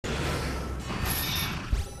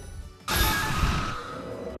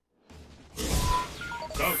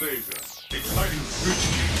South Asia, exciting switch.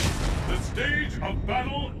 The stage of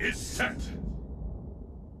battle is set.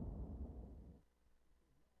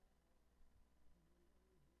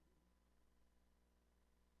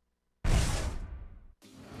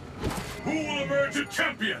 Who will emerge a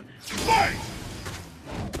champion? Fight!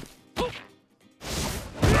 The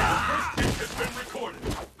first kick has been recorded.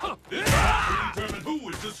 This match will determine who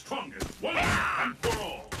is the strongest, once and for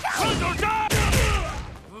all.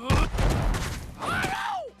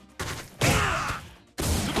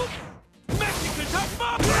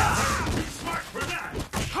 Too smart for that!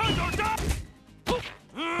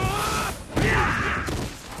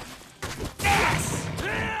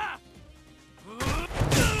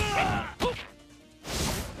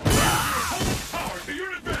 Power to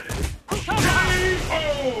your advantage!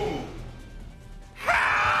 K.O.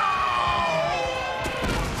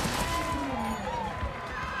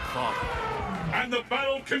 And the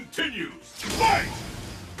battle continues! Fight!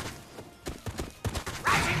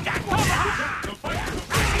 The fight to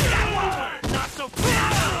the Not so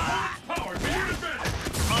fast! power to your advantage!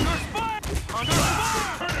 Under spot! Under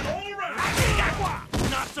spot! Turn it all around!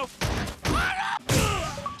 Not so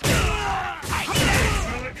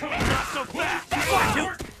Smell it coming! Not so fast!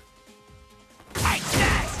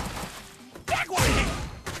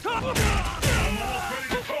 I'm almost ready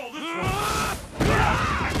to call this one!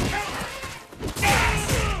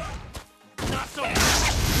 Not so fast!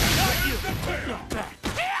 Not you! The pair! Not back!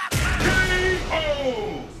 K.O.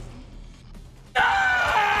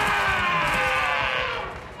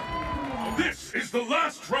 This is the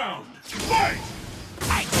last round! Fight!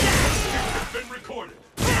 It's been recorded.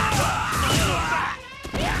 This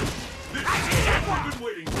is what we've been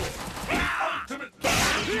waiting for. The ultimate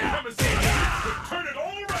battle of supremacy to turn it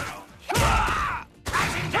all around.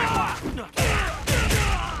 Ain't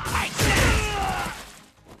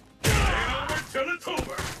over till it's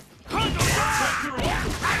over.